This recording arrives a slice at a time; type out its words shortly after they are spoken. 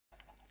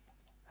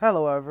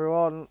Hello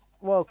everyone,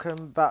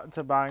 welcome back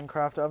to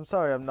Minecraft. I'm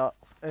sorry I'm not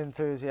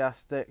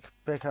enthusiastic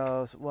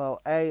because,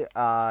 well,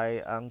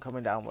 I am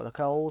coming down with a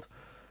cold,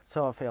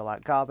 so I feel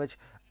like garbage.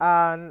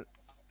 And,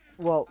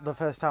 well, the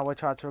first time we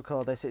tried to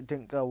record this, it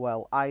didn't go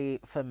well, i.e.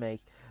 for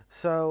me.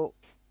 So,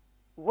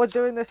 we're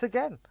doing this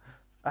again,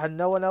 and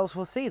no one else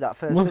will see that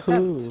first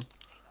attempt. Woohoo!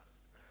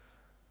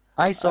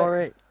 I I, saw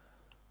it.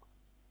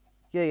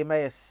 yeah, you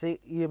may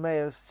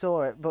have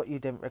saw it, but you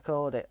didn't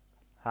record it.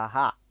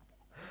 Haha.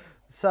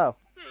 So,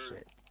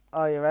 Shit.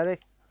 are you ready?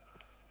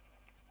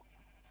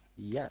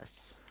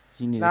 Yes.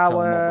 You need to Now,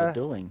 tell them what we're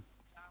doing.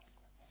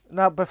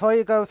 now before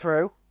you go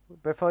through,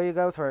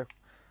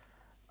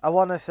 I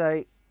want to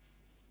say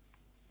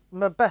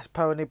my best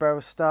pony bro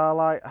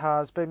Starlight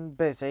has been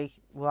busy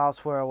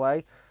whilst we're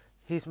away.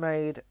 He's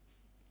made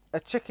a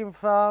chicken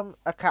farm,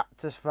 a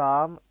cactus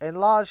farm,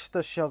 enlarged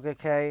the sugar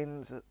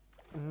canes,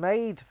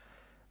 made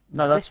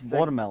No, this that's thing,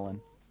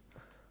 watermelon.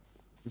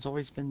 There's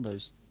always been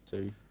those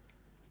two.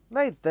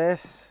 made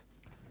this.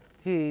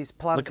 He's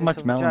Look how planted much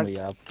some melon we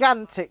have.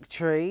 gigantic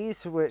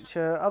trees, which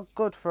are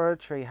good for a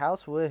tree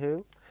house.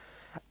 Woohoo!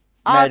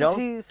 And Meadow,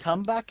 he's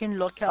come back and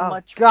look how oh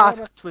much god,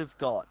 product we've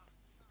got.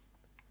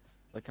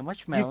 Look how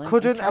much you melon and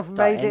couldn't have cacti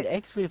made and it.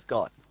 eggs we've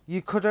got.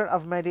 You couldn't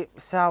have made it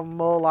sound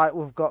more like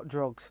we've got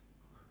drugs.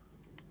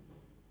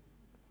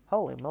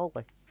 Holy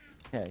moly.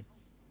 Okay.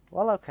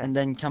 Well, okay. And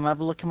then come have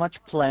a look how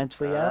much plant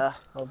we have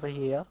Uh, over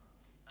here.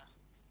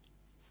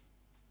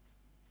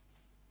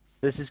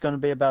 This is going to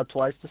be about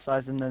twice the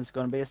size, and then there's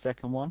going to be a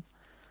second one.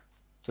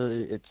 So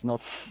it's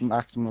not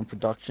maximum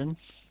production.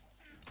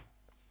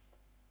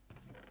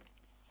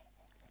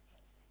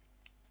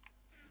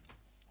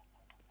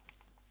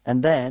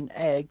 And then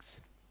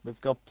eggs,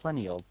 we've got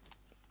plenty of.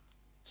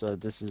 So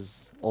this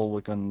is all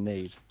we're gonna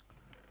need.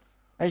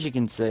 As you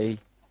can see,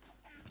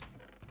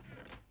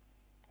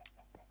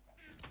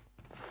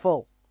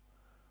 full.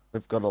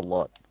 we've got a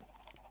lot.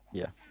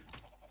 Yeah.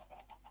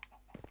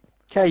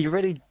 Okay, you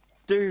ready to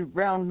do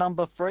round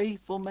number 3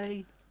 for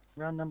me?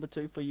 Round number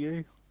 2 for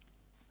you?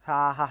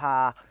 Ha ha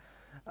ha.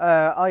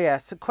 Oh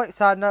yes, a quick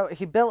side note,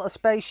 he built a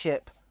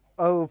spaceship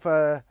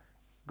over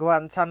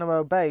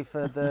Guantanamo Bay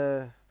for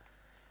the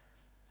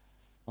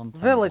On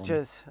time one.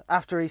 villagers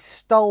after he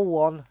stole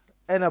one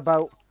in a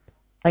boat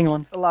Hang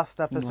on. last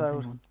Hang on,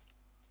 hang episode. on.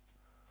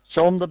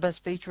 Show them the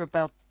best feature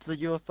about the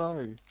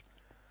UFO.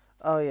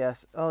 Oh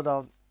yes, hold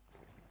on.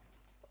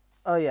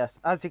 Oh yes,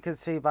 as you can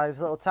see by his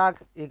little tag,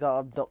 he got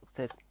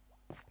abducted.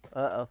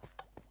 Uh-oh.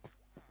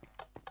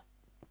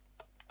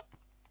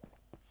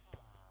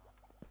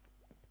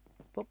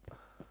 Boop.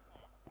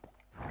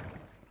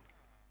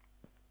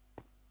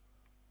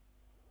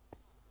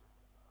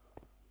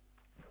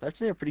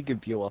 Actually a pretty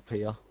good view up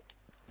here.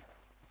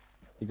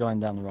 You're going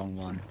down the wrong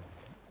one.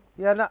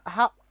 Yeah, no,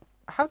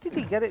 how did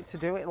he get it to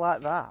do it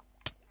like that?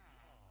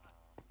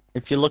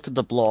 If you look at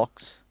the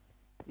blocks,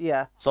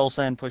 Yeah. soul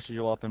sand pushes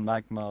you up and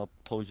magma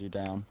pulls you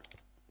down.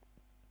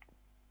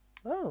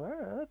 Oh,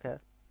 alright, okay.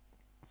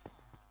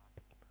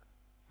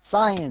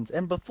 Science!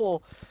 And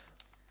before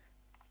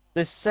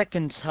this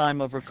second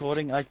time of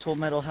recording, I taught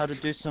Metal how to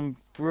do some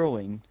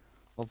brewing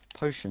of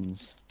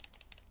potions.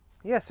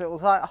 Yes, it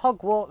was like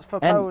Hogwarts for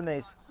And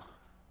ponies.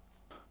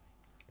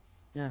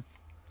 yeah,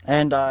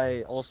 and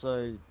I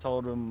also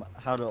told him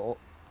how to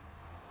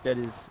get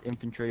his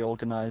infantry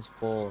organized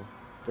for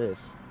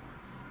this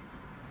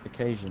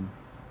occasion.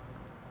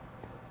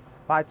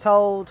 By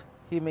told,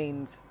 he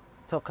means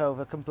took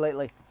over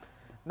completely.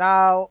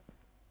 Now,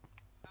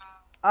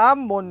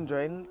 I'm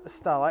wondering,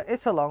 Starlight,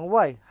 it's a long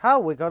way. How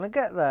are we going to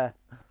get there?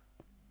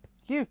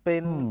 You've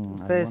been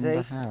I wonder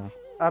busy how.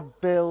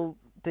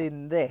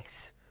 building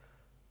this.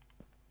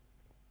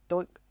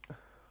 Doink.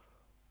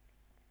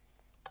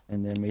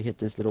 And then we hit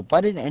this little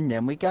button, and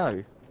then we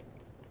go.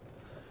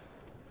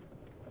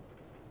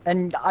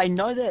 And I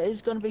know there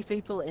is going to be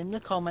people in the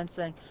comments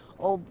saying,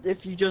 "Oh,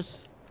 if you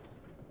just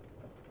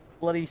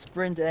bloody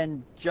sprint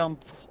and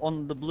jump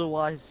on the blue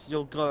ice,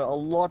 you'll go a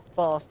lot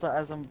faster,"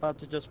 as I'm about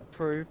to just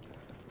prove.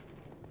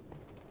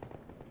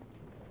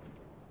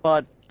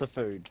 But the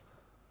food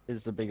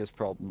is the biggest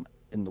problem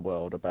in the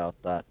world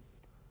about that.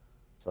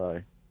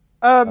 So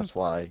Um, that's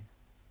why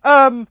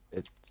um,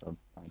 it's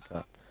like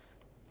that.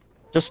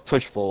 Just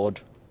push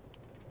forward.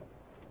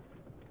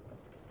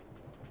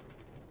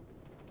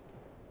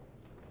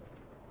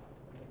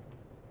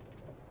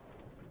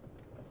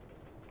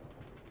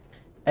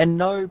 And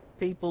no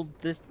people,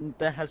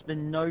 there has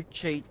been no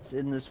cheats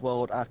in this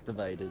world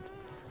activated.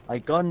 I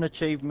got an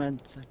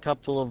achievement a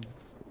couple of,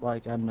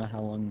 like, I don't know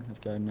how long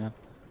ago now.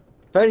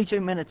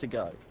 32 minutes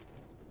ago.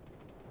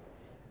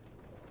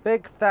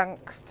 big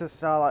thanks to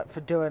Starlight for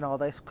doing all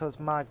this, because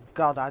my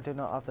god, I do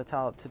not have the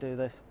talent to do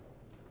this.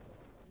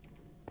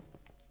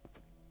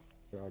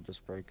 Here, I'll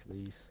just break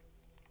these.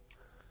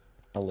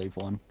 I'll leave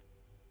one.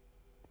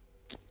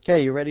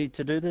 Okay, you ready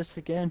to do this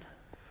again?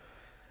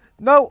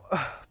 No,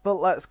 but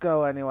let's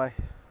go anyway.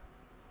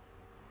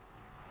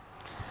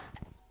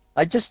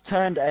 I just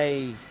turned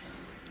a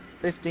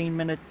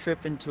 15-minute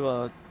trip into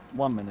a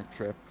 1-minute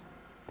trip.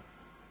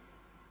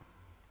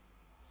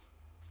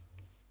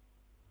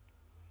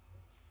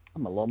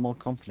 I'm a lot more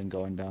confident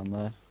going down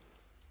there.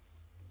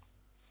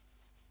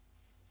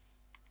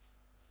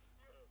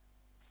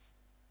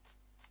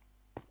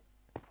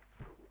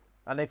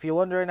 And if you're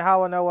wondering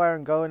how I know where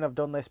I'm going, I've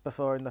done this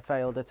before in the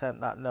failed attempt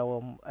that no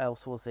one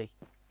else will see.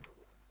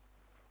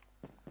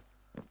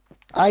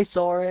 I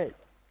saw it!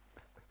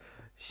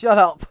 Shut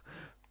up!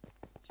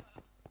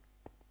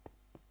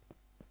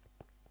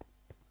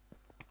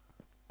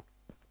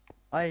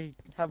 I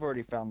have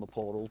already found the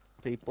portal,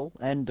 people,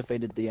 and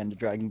defeated the Ender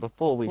Dragon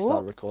before we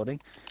started recording.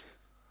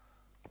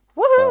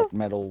 Woohoo! But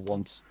Metal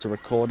wants to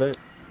record it.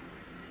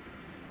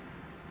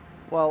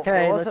 Well,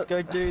 Okay, let's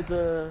go do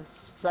the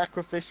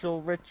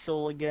sacrificial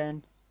ritual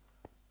again.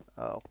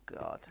 Oh,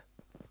 God.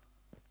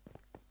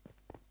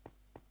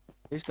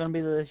 Who's gonna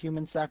be the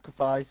human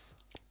sacrifice?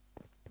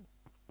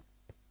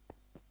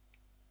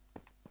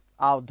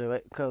 I'll do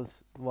it,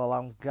 because, well,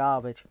 I'm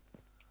garbage.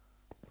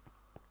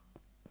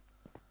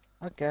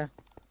 Okay.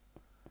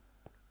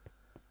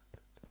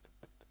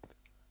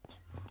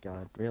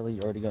 God, really?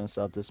 You're already gonna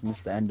start this,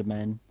 Mr.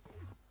 Enderman?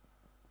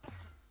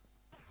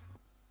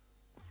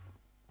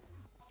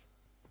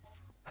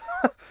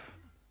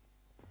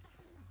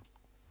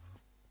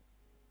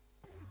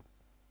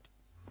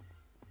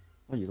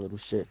 Oh, you little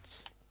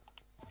shits.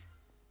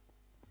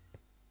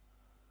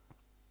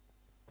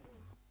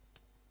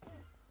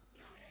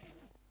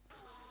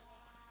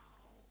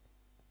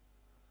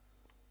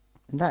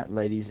 And that,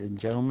 ladies and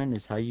gentlemen,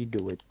 is how you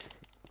do it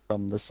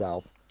from the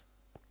south.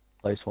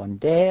 Place one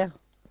there,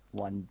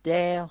 one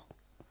there.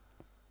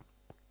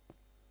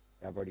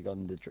 I've already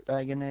gotten the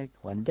dragon egg,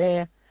 one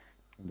there,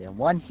 and then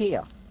one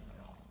here.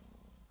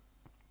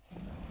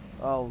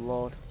 Oh,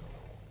 Lord.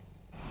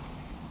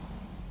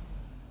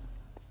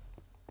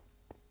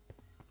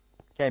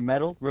 Okay,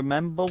 Metal,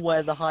 remember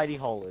where the hidey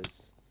hole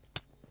is.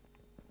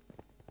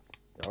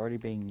 You're already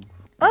being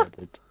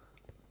murdered.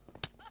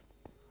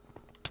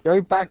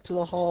 Go back to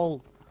the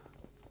hole.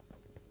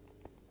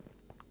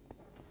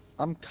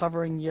 I'm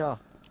covering ya.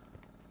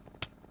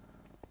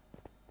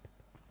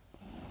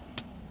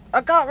 I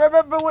can't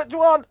remember which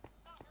one!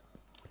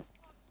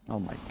 Oh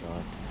my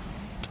god.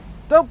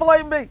 Don't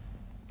blame me!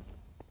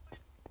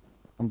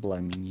 I'm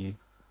blaming you.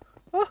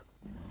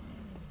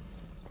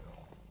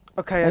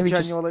 Okay, Maybe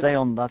I genuinely... just stay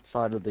on that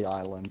side of the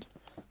island.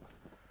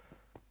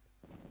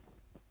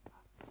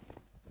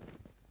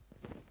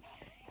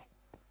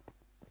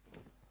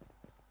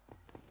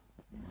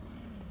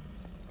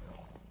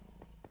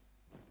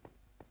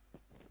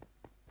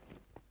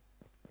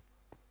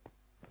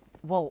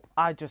 Well,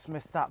 I just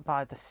missed that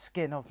by the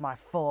skin of my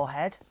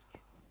forehead.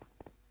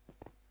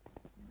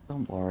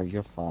 Don't worry,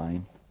 you're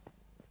fine.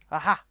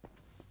 Aha!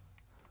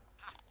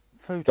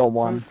 Food. Got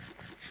one. Food.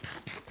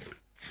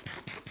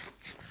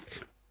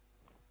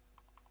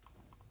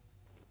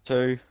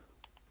 Two.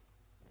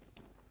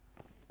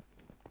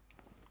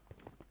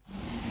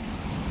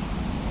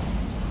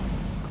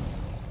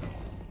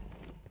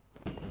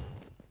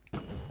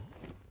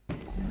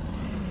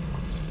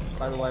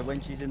 By the way, when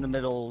she's in the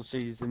middle,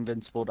 she's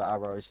invincible to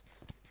arrows.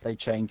 They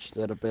changed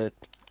it a bit.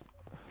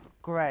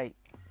 Great.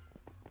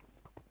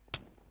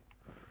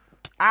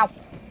 Ow!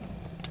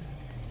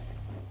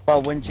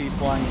 But when she's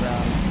flying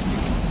around, you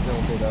can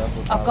still hit her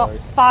with I've got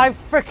arrows. 5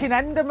 freaking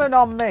Endermen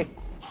on me!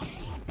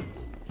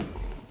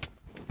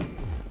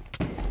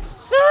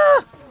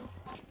 Ah!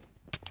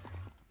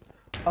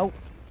 Oh.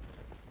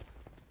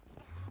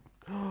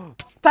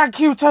 Thank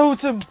you,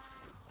 Totem!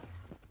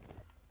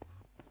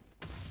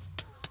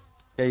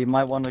 Yeah, you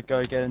might want to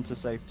go get into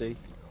safety.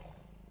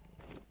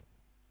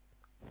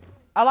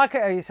 I like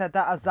it how you said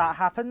that as that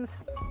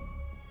happens.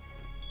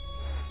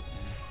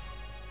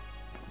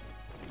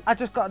 I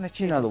just got an You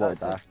achievement. know the way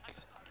back.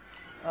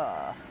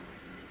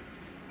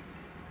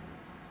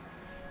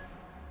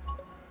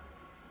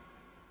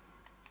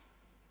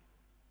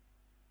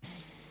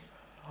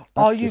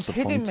 Are you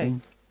kidding me?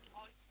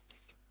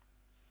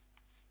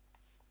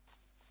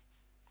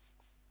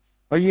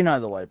 Oh, you know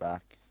the way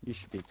back. You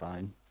should be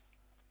fine.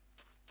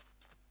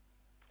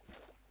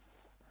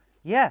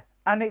 Yeah,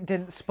 and it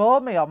didn't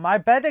spawn me on my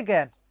bed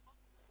again.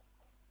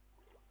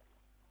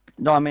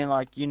 No, I mean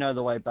like, you know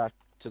the way back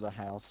to the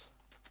house.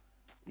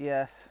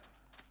 Yes.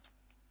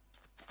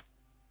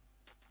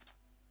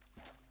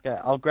 Okay,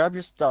 I'll grab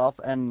your stuff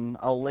and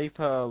I'll leave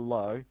her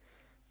low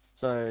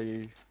so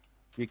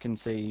you can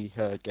see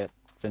her get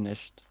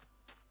finished.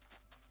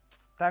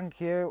 Thank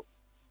you.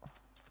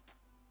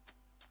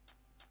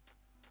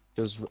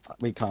 Because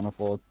we can't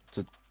afford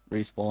to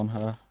respawn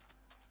her.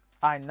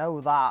 I know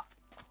that.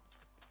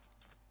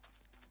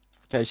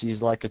 Okay,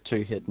 she's like a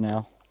 2-hit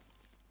now.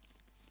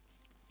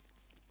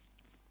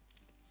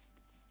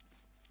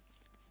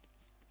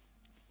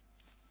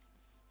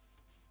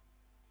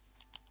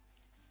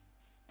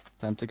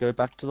 Time to go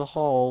back to the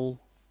hole.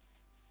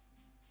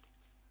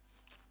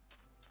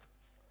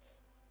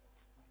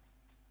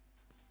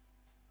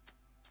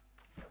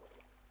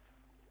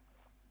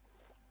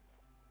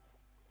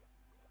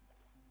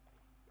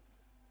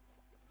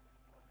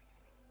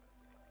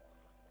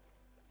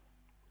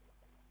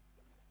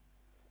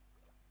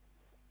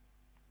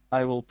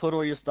 I will put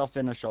all your stuff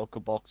in a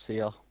shulker box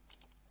here.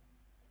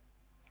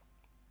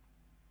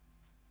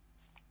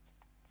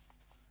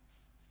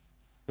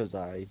 Because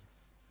I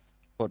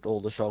put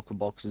all the shulker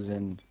boxes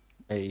in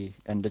a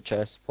ender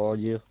chest for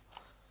you.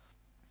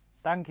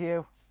 Thank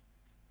you.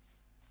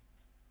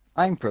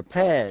 I'm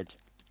prepared.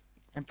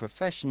 I'm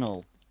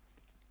professional.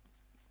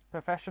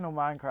 Professional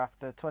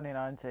Minecrafter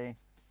 2019.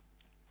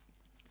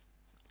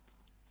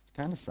 It's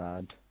kind of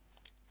sad.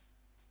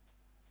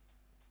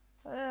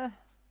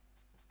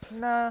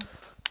 Nah.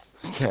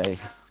 Okay.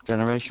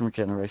 Generation,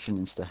 regeneration,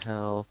 insta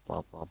health,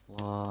 blah blah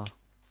blah.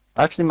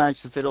 I actually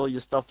managed to fit all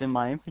your stuff in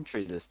my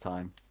inventory this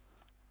time.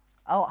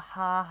 Oh,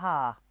 ha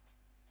ha.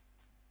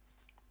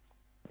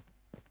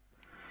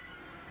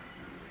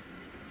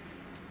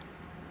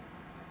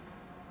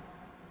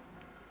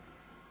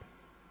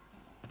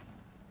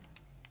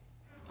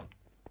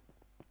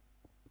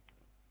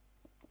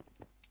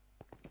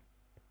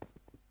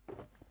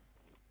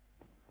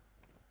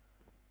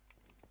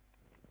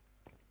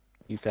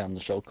 You found the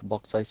shulker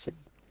box, I see.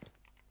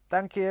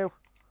 Thank you.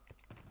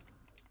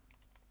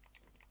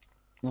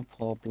 No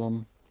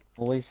problem.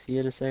 Always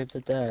here to save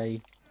the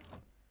day.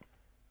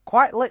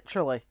 Quite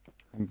literally.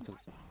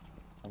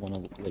 I want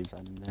to leave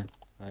that in there.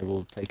 I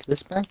will take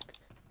this back.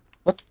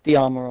 Put the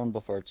armor on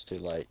before it's too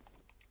late.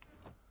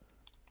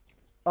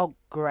 Oh,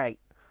 great.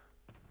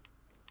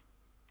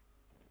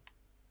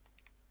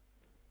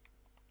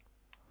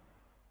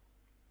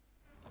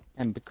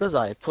 And because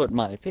I put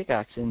my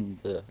pickaxe in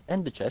the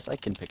ender chest, I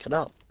can pick it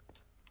up.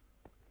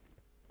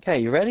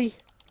 Okay, you ready?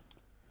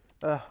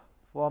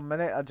 1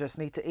 minute. I just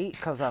need to eat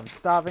because I'm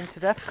starving to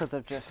death because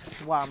I've just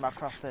swam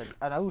across an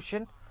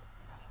ocean.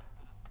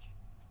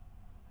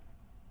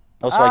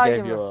 Also, I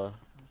gave you a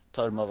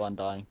totem of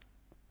undying.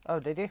 Oh,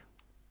 did you?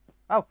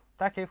 Oh,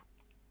 thank you.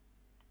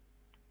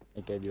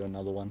 I gave you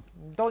another one.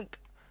 Doink.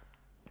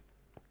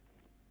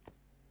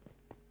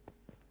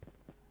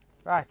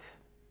 Right.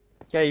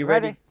 Okay, you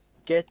ready?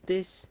 Get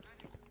this?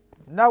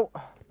 No,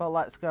 but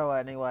let's go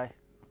anyway.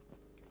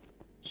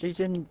 She's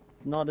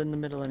not in the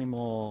middle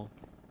anymore.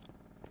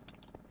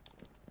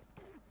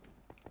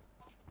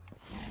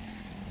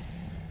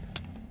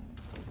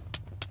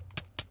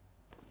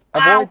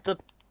 Ow! Avoid the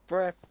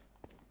breath.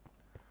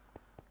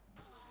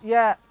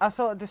 Yeah, I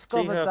sort of See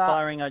discovered her that.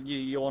 firing at you,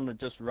 you want to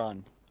just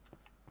run.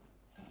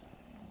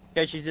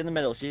 Okay, she's in the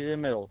middle, she's in the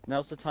middle.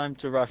 Now's the time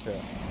to rush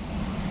her.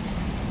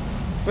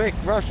 Quick,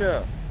 rush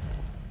her!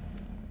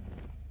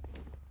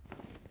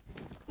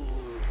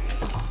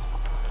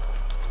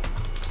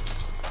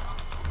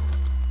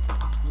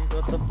 You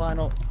got the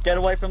final... Get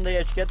away from the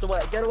edge, get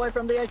away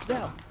from the edge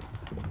now!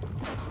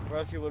 Or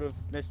else you would have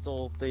missed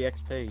all the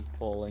XP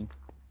falling.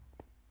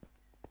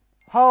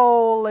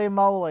 Holy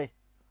moly.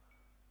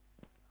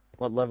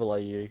 What level are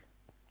you?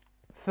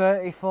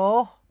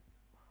 34.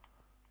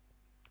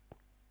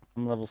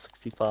 I'm level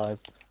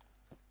 65.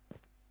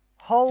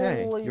 Holy.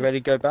 Okay, you ready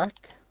to go back?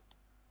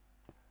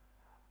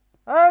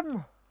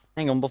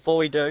 Hang on, before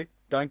we do,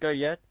 don't go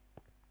yet.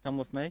 Come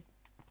with me.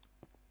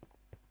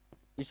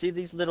 You see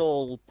these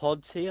little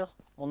pods here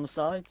on the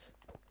sides?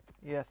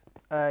 Yes.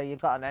 You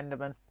got an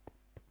Enderman.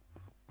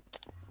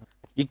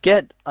 You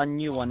get a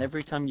new one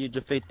every time you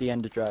defeat the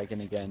Ender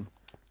Dragon again.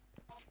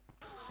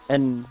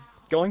 And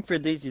going through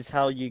these is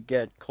how you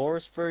get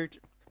chorus fruit,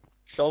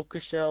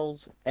 shulker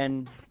shells,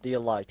 and the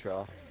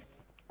elytra.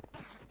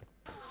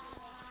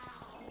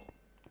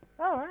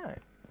 Alright.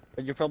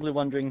 But you're probably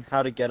wondering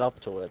how to get up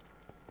to it.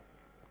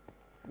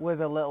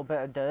 With a little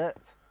bit of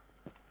dirt.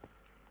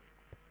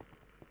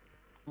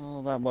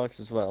 Well, that works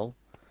as well.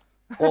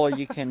 Or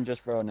you can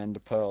just throw an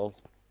ender pearl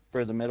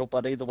through the middle,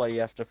 but either way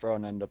you have to throw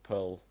an ender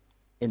pearl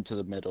into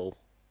the middle.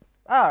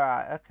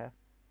 Alright, okay.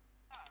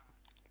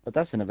 But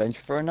that's an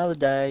adventure for another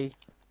day.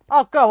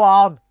 Oh, go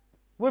on.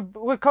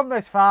 We've come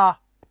this far.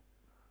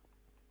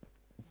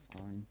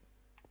 Fine.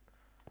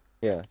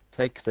 Yeah,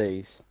 take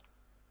these.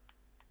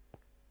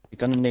 You're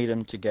gonna need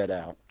them to get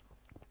out.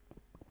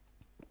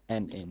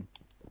 And in.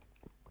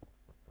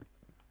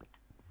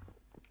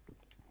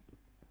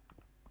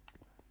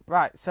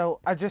 Right, so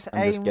I just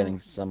I'm aim... just getting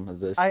some of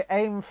this. I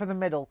aim for the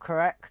middle,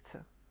 correct?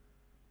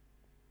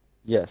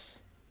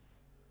 Yes.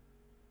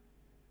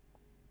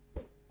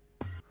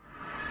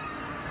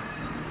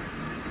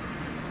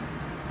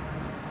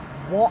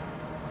 What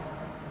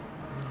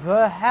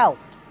the hell?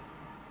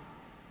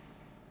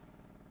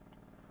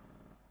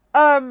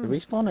 Did we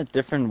spawn at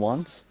different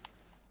ones?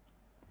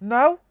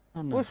 No.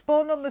 Oh, no. We're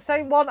spawned on the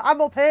same one. I'm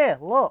up here.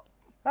 Look.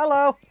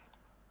 Hello.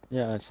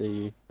 Yeah, I see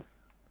you.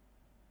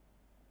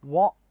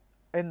 What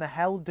in the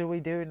hell do we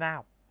do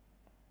now?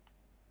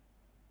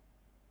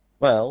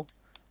 Well,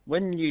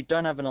 when you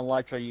don't have an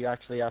elytra, you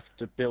actually have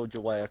to build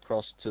your way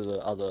across to the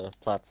other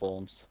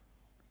platforms.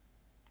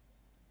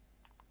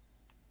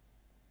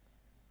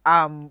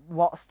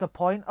 What's the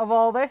point of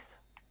all this?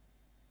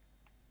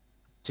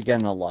 To get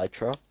an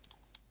elytra.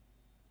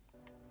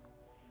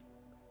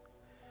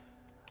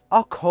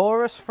 Are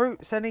chorus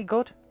fruits any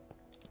good?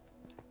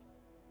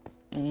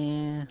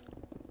 Yeah.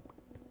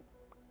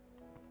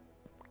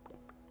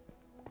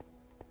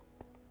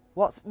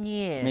 What's I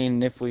new?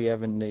 mean, if we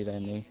ever need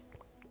any.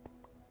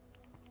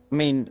 I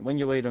mean, when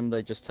you eat them,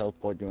 they just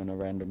teleport you in a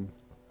random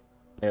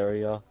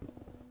area.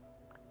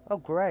 Oh,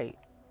 great.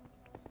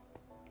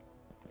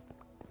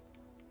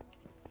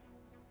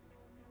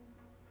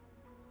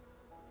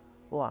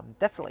 Well, I'm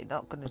definitely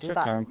not going to What's do your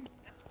that. current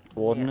Yeah.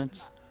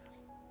 coordinates?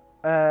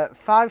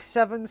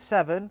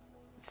 577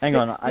 Hang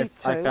on, I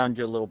 62. found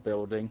your little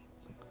building.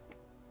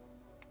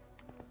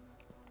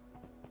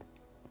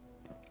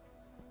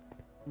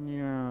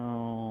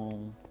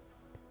 No.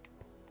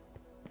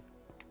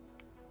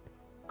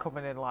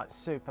 Coming in like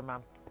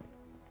Superman.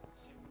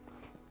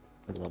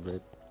 I love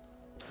it.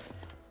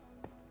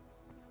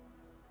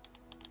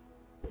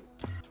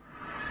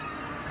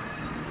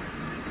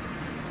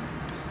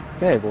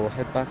 Okay, we'll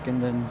head back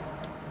and then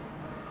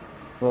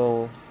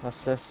we'll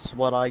assess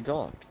what I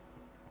got.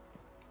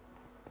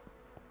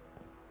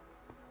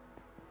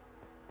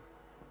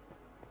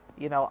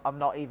 You know, I'm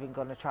not even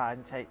going to try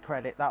and take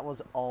credit. That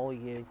was all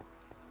you.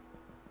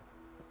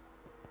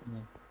 Yeah.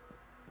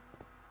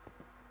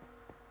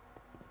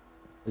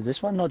 Did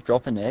this one not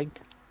drop an egg?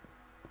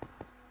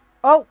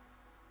 Oh!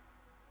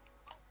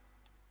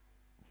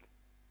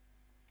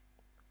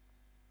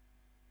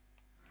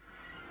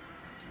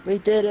 We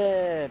did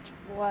it!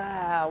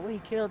 Wow, we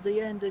killed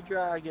the Ender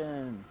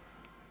Dragon!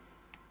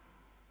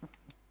 Oh,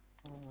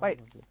 I Wait.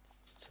 love it.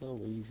 It's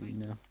so easy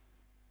now.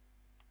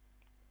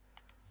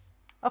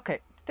 Okay,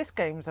 this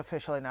game's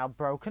officially now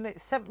broken.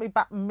 It sent me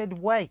back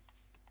midway.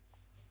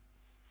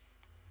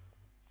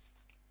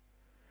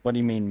 What do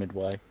you mean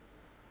midway?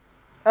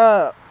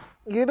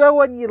 You know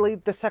when you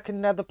leave the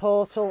second nether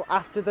portal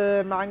after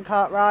the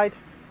minecart ride?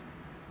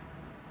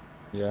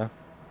 Yeah.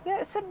 Yeah,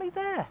 it sent me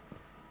there.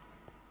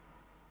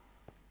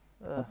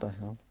 What the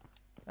hell?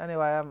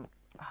 Anyway, I'm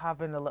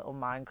having a little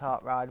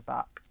minecart ride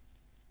back.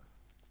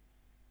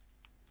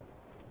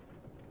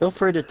 Feel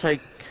free to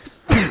take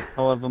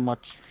however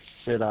much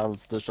shit out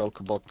of the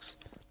shulker box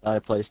that I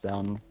placed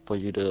down for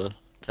you to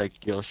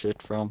take your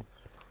shit from.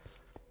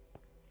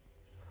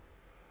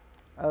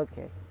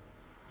 Okay.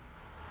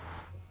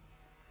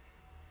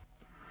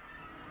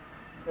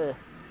 Ugh.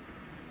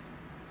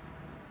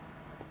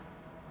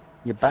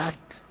 You're back.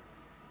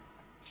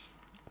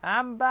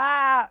 I'm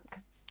back!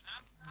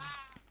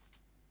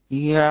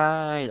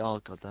 Yeah. Oh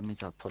god, that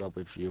means I've put up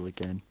with you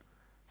again.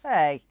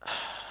 Hey.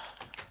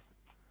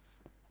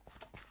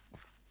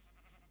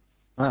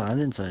 Oh, I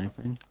didn't say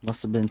anything.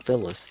 Must have been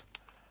Phyllis.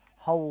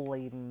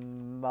 Holy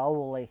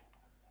moly.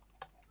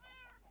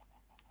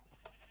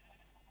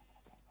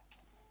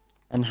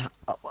 And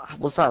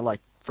was that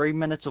like 3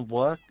 minutes of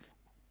work?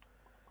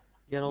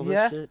 Get all this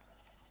Yeah? shit?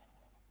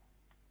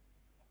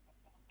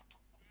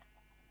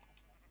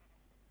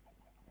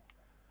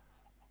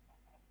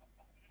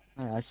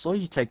 Hey, I saw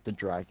you take the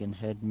dragon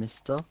head,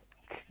 mister.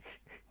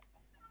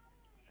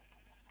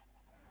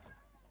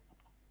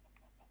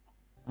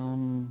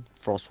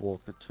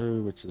 Frostwalker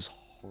 2, which is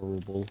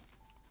horrible.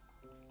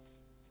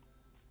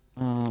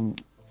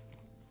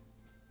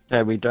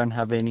 Okay, we don't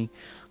have any.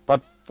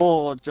 But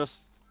for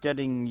just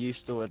getting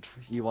used to it,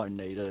 you won't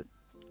need it.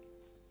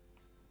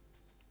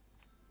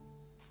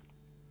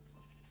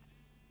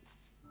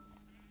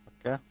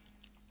 Okay?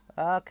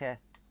 Okay.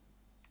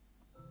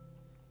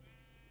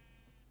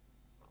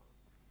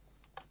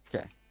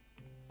 Okay.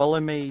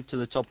 Follow me to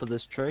the top of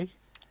this tree.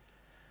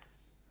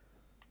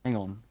 Hang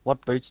on.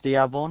 What boots do you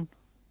have on?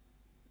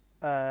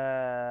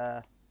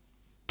 Uh...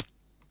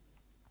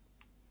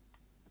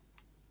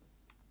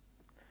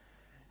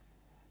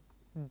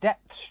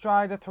 Depth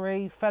Strider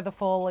 3, Feather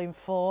Falling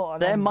 4,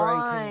 and They're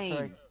Unbreaking 3.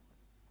 mine!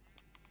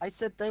 I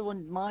said they were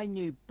my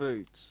new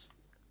boots.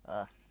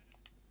 Uh.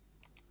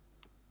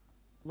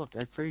 Look,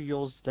 I threw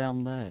yours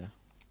down there.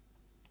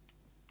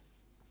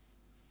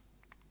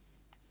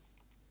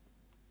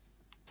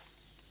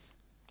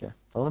 Okay,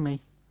 follow me.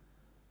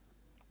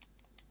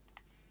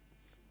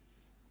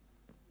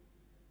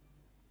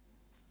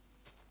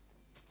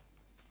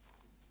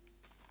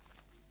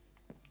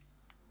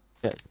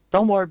 Okay,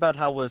 don't worry about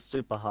how we're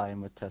super high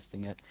and we're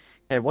testing it.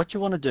 Okay, what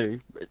you want to do,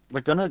 we're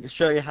gonna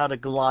show you how to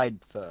glide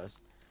first.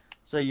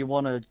 So you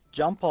want to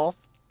jump off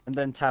and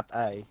then tap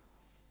A.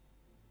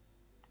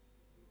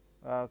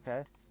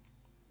 Okay.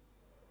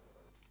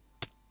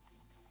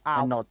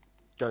 And Ow. not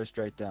go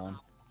straight down.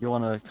 You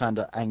want to kind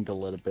of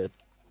angle it a bit.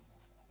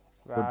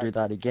 We'll Right. do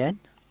that again.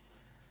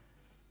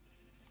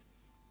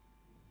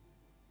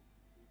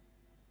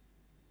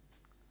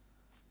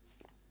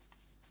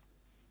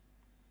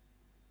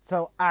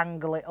 So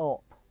angle it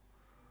up.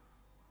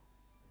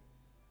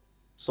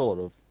 Sort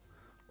of.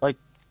 Like,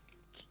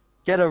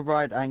 get a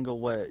right angle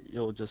where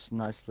you'll just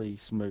nicely,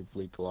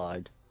 smoothly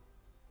glide.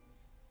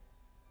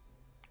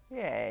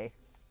 Yay.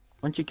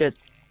 Once you get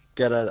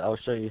it, I'll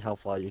show you how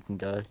far you can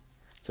go.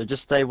 So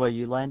just stay where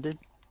you landed.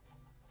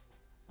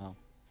 Oh.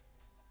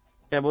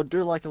 Okay, we'll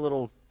do like a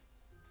little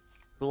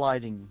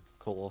gliding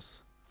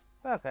course.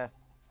 Okay.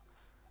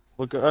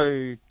 We'll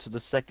go to the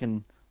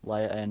second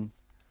layer and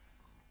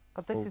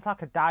God, this we'll is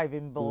like a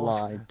diving board.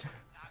 glide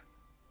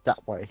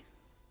that way.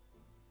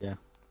 Yeah,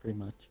 pretty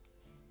much.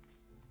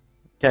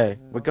 Okay,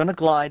 we're No. gonna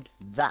glide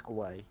that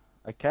way.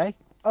 Okay?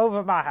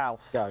 Over my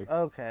house. Go.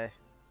 Okay.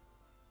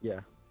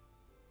 Yeah.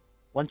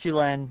 Once you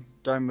land,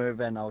 don't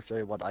move and I'll show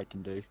you what I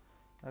can do.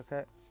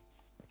 Okay.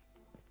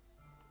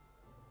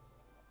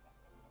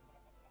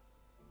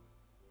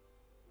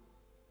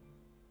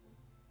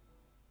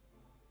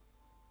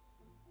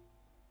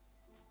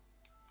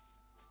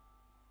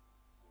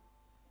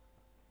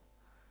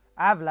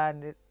 I've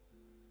landed.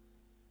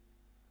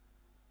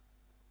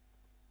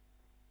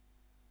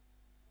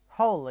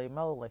 Holy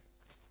moly.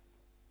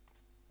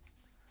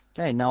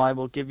 Okay, now I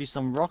will give you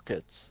some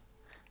rockets.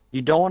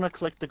 You don't want to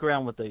click the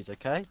ground with these,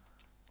 okay?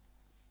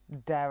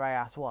 Dare I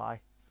ask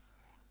why?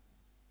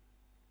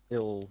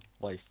 It'll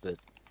waste it.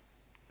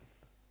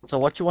 So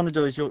what you want to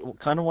do is you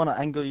kind of want to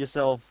angle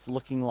yourself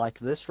looking like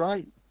this,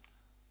 right?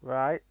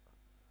 Right.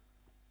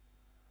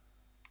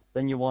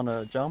 Then you want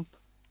to jump,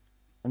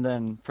 and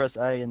then press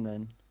A, and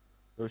then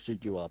it'll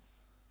shoot you up.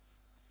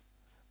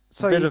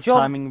 A So bit you of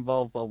jump. timing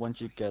involved, but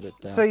once you get it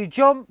So down. you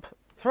jump,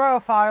 throw a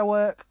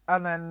firework,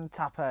 and then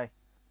tap A.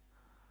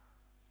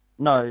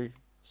 No,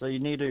 so you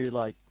need to,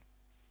 like,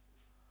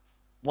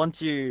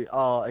 once you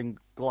are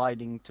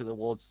gliding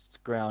towards the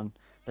ground,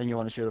 then you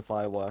want to shoot a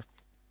firework.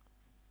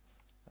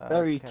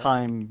 Very Okay.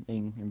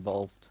 timing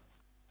involved.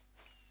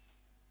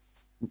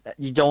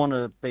 You don't want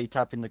to be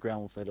tapping the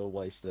ground with it or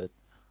waste it.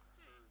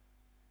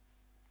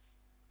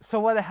 So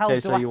where the hell Okay,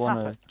 do so I you want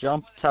tap to it?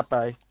 jump, tap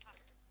A.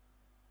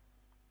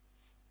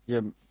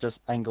 You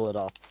just angle it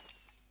up.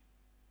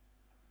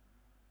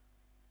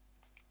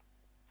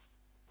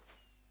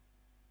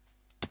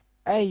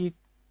 Hey, you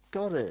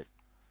got it.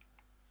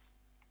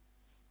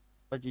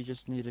 But you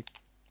just need to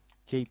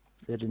keep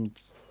it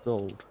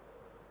installed.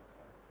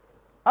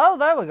 Oh,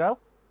 there we go.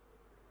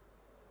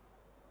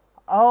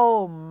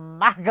 Oh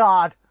my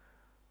god.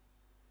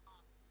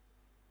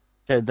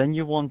 Okay, then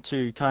you want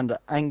to kind of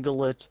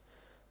angle it.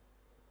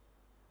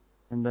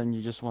 And then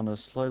you just want to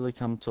slowly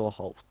come to a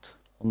halt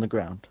on the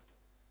ground.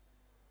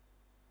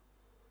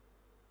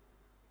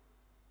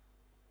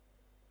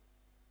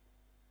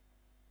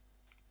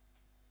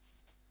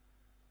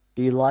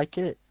 Do you like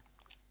it?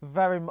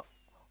 Very much.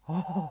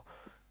 Oh.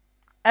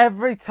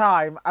 Every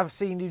time I've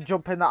seen you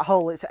jump in that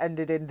hole, it's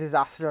ended in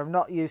disaster. I'm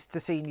not used to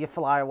seeing you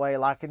fly away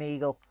like an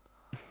eagle.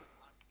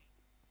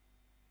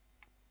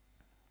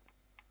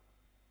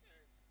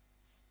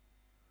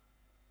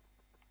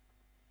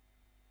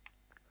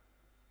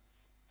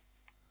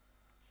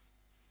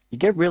 You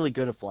get really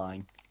good at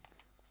flying.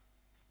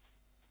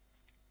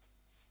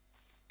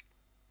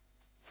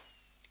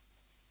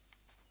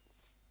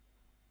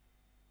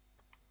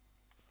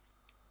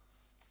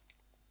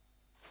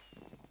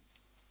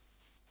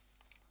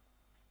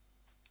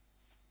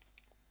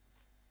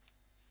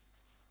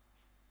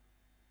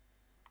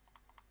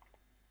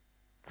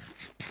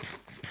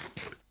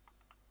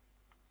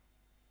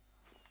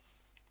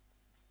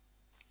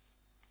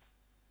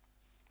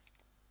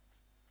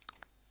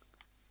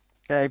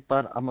 Okay,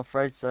 but I'm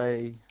afraid to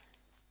say,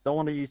 don't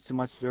want to use too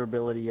much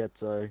durability yet,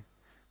 so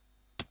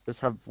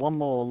just have one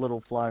more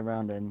little fly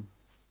around and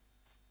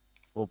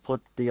we'll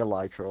put the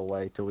elytra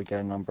away till we get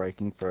an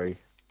unbreaking free.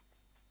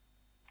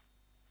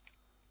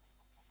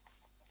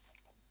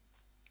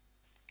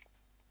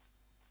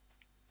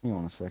 Hang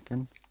on a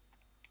second.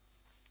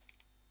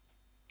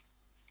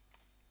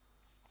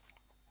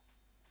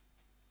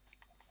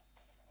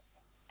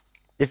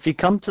 If you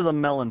come to the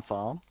melon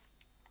farm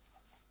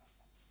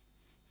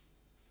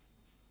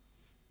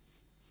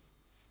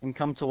and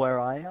come to where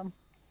I am,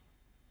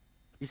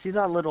 you see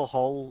that little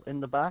hole in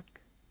the back?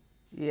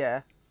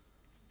 Yeah.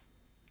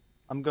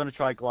 I'm gonna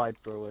try glide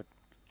through it.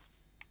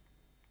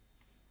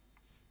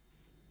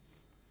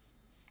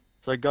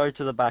 So go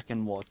to the back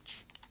and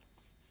watch.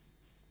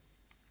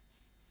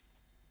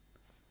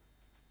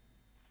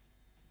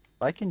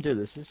 If I can do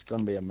this, this is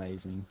gonna be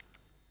amazing.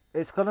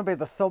 It's going to be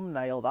the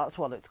thumbnail. That's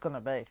what it's going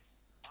to be.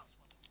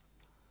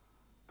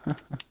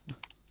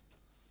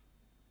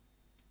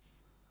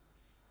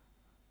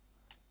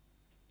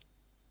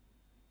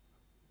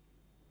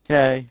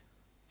 Okay,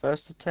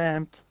 first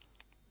attempt.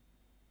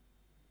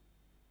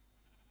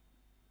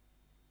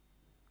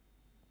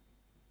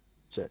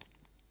 Shit.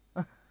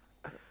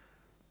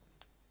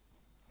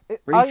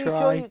 Are you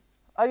sure Retry. you?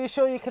 Are you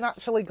sure you can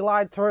actually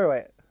glide through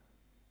it?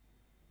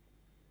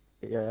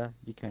 Yeah,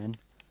 you can.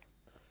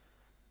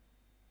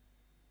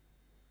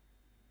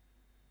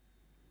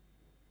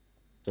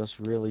 Just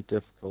really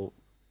difficult.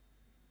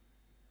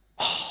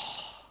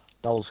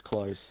 That was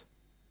close.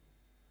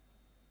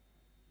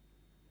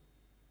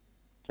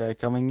 Okay,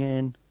 coming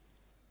in.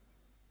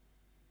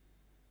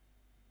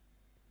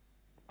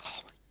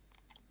 Oh,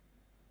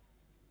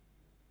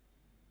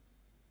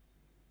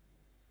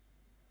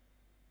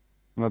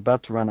 I'm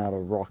about to run out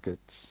of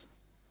rockets,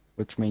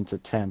 which means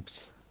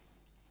attempts.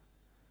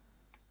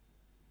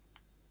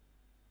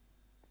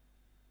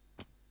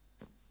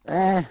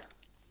 Eh.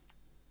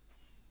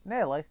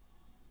 Nearly.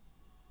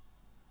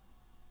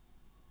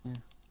 Yeah.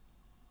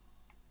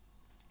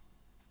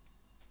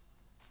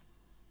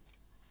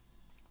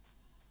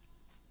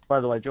 By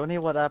the way, do you want to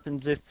hear what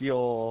happens if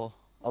you're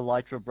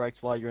elytra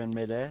breaks while you're in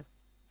midair,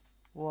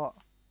 What?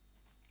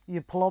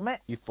 You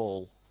plummet? you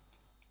fall.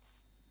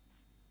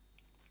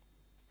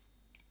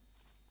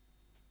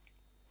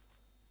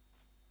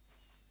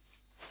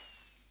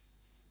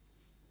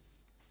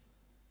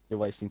 You're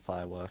wasting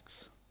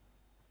fireworks.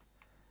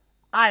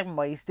 I'm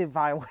wasting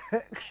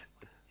fireworks.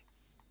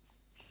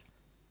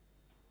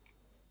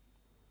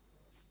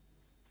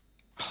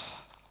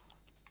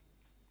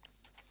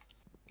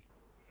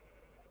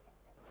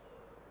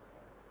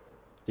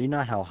 Do you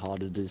know how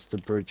hard it is to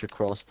bridge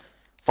across?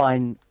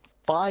 Find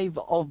 5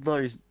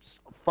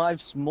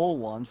 small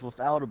ones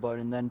without a boat,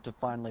 and then to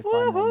finally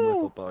find one with a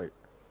Woohoo! boat.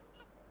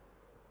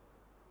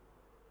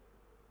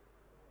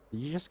 Did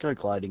you just go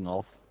gliding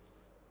off?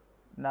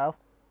 No.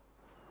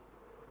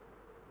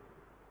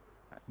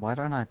 Why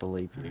don't I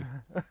believe you?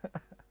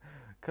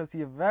 Because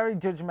you're very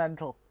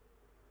judgmental.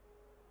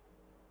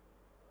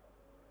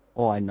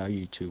 Oh, I know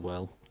you too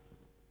well.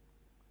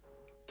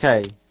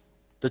 Okay,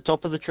 the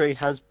top of the tree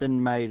has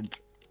been made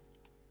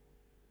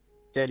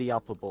jetty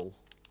upperable.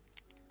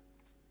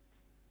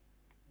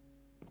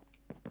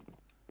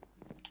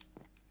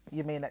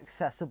 You mean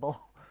accessible.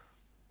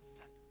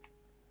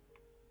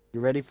 You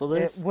ready for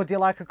this? Would you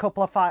like a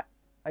couple of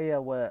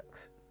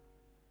fireworks?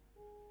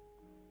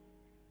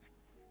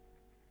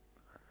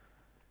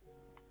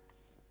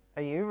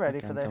 Are you ready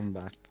Okay, for I'm this? coming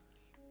back.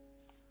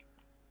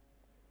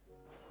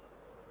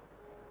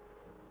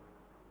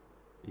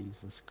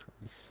 Jesus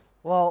Christ.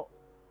 Well,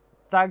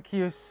 thank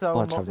you so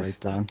What much. have I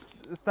done?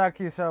 Thank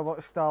you so much,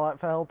 Starlight,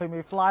 for helping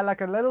me fly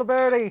like a little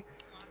birdie.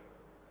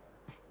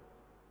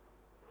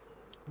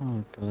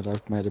 Oh god,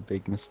 I've made a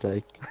big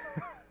mistake.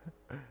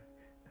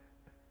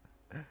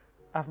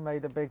 I've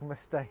made a big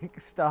mistake,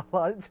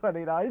 Starlight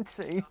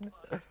 2019.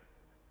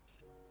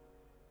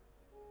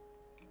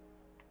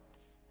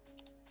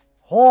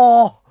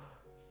 Oh!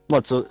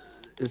 What, so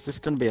is this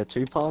gonna be a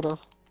two-parter?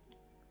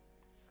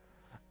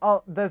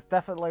 Oh, there's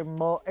definitely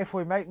more. If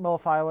we make more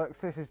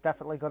fireworks, this is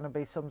definitely going to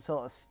be some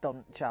sort of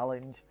stunt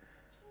challenge.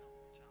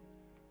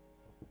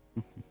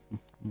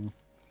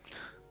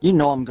 You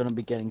know I'm gonna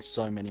be getting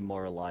so many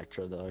more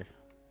elytra though.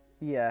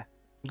 Yeah.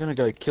 I'm gonna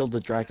go kill the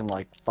dragon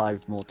like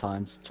 5 more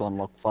times to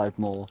unlock 5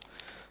 more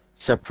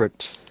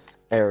separate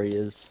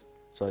areas,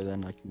 so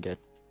then I can get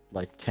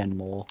like 10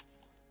 more.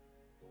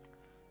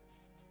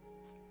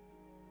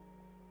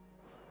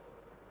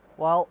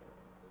 Well,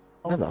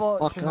 Where the fuck are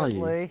you?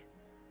 unfortunately,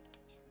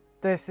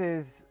 this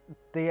is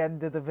the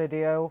end of the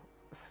video.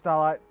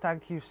 Starlight,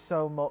 thank you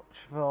so much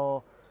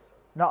for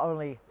not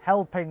only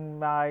helping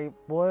my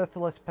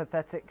worthless,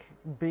 pathetic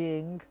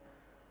being,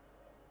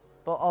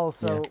 but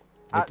also I did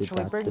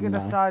actually that, bringing didn't a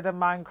I? side of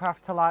Minecraft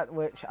to light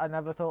which I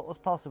never thought was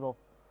possible.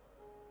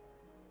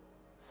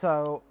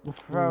 So,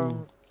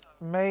 from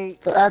me...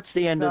 But that's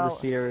the end of the Star-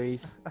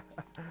 series.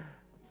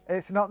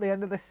 It's not the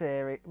end of the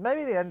series.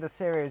 Maybe the end of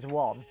series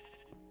 1.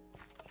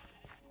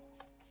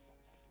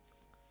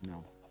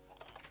 No.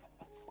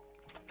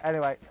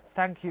 Anyway,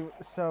 thank you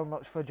so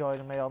much for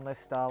joining me on this,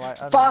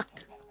 Starlight. And Fuck!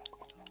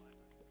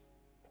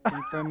 Can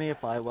you throw me a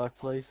firework,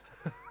 please?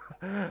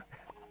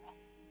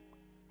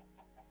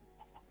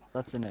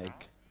 That's an egg.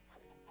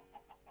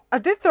 I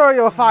did throw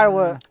you a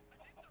firework.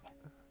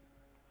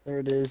 There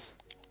it is.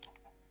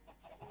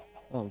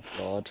 Oh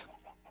god.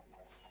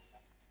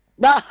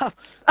 No! Can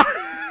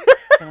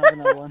I have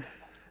another one?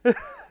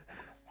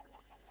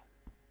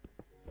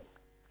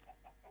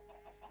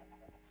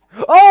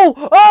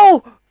 Oh!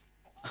 Oh!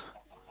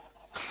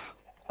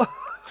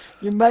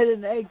 You made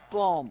an egg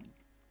bomb!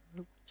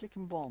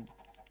 Chicken bomb.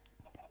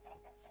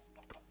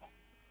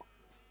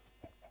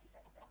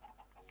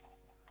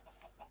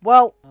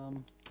 Well,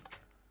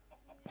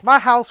 my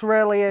house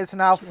really is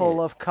now full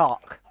Shit. of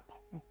cock.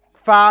 Hang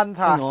on.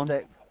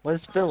 Fantastic.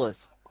 Where's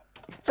Phyllis?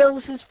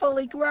 Phyllis is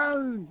fully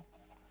grown!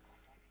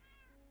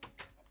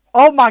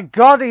 Oh my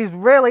god, he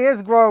really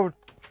is grown.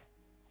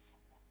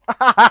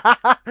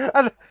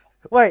 And,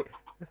 wait.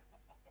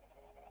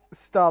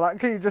 Starlight,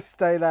 can you just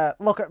stay there?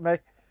 Look at me.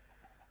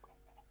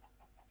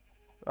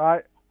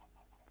 Right.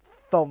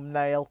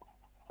 Thumbnail.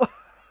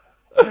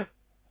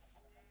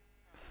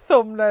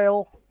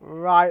 Thumbnail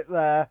right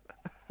there.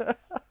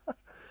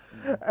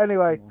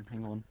 Anyway.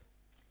 Hang on.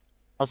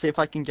 I'll see if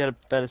I can get a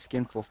better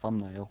skin for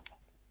thumbnail.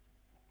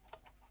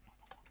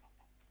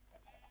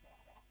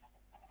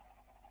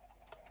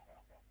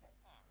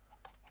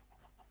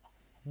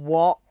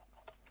 What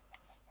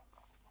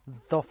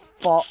the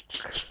fuck?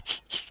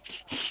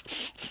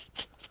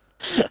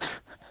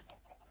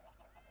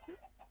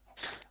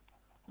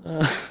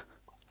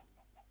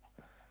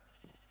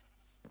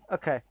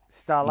 Okay,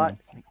 Starlight,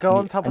 go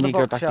on top of the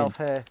bookshelf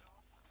here.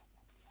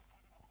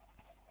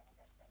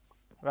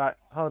 Right,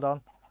 hold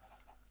on.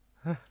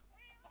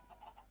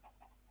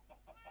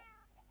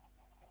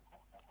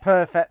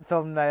 Perfect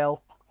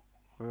thumbnail.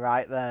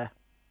 Right there.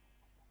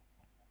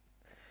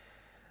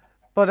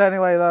 But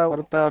anyway, though. What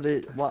about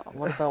it? What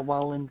about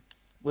while in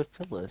with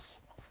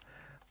Phyllis?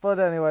 But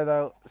anyway,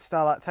 though,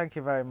 Starlight, thank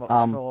you very much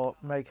for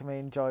making me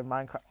enjoy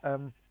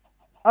Minecraft.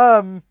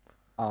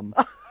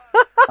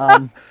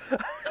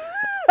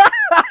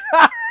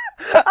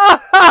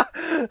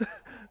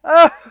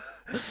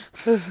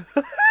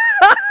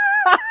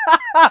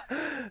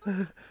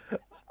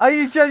 Are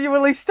you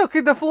genuinely stuck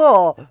in the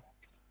floor?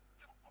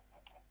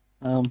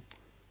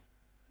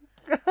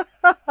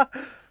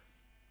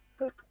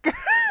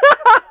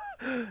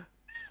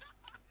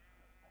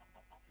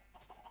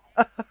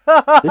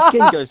 This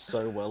game goes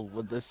so well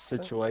with this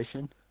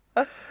situation.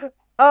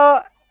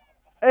 Oh,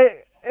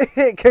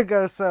 it could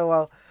go so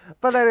well.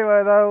 But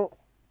anyway, though,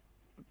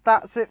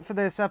 that's it for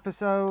this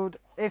episode.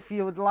 If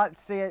you would like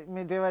to see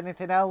me do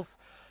anything else,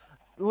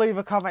 leave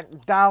a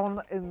comment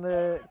down in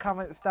the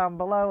comments down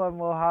below, and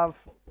we'll have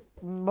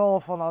more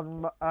fun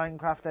on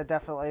Minecraft. I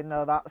definitely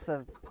know that's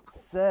a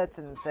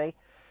certainty.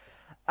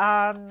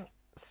 And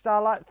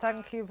Starlight,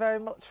 thank you very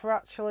much for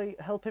actually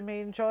helping me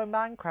enjoy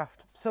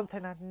Minecraft.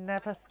 Something I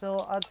never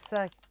thought I'd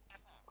say.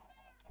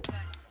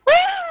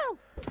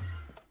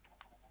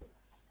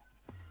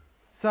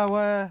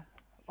 So,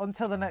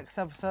 until the next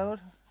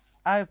episode,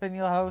 I've been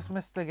your host,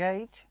 Mr.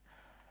 Gage.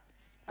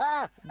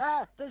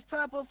 There's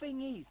purple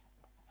thingies.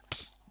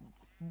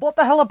 What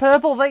the hell are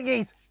purple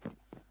thingies?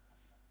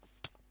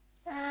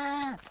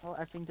 Oh,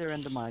 I think they're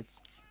endermites.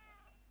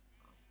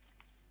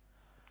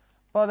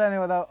 But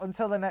anyway, though,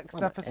 until the next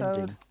What an episode,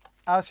 ending.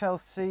 I shall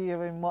see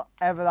you in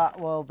whatever that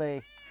will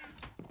be.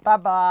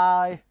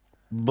 Bye-bye.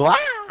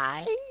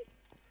 Bye.